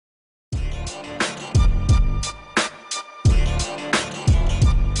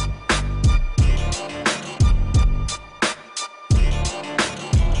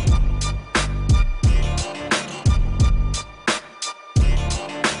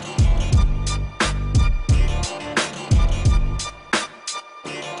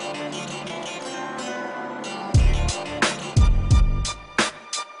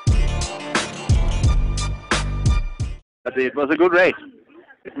it was a good race.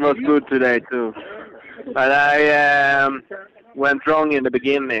 It was good today too. But I went wrong in the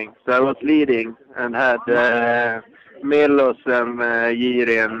beginning. So I was leading and had Milos and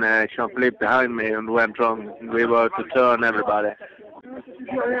Jiri and Jean-Philippe behind me and went wrong. We were to turn everybody.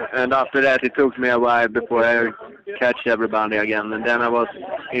 And after that it took me a while before I catch everybody again. And then I was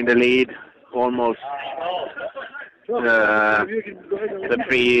in the lead almost the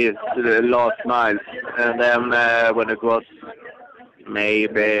last miles. And then when it was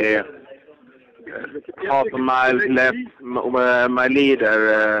maybe half a mile left, my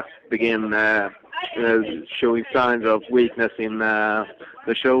leader began showing signs of weakness in the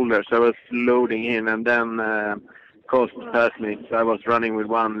shoulders. I was loading in, and then Cost passed me. So I was running with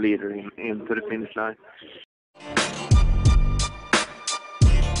one leader into the finish line.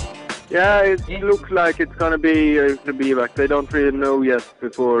 Yeah, it looks like it's going to be the bivac. They don't really know yet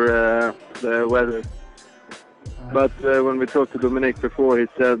before the weather. But when we talked to Dominic before, he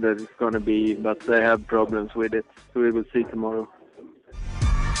said that it's going to be, but they have problems with it. So we will see tomorrow.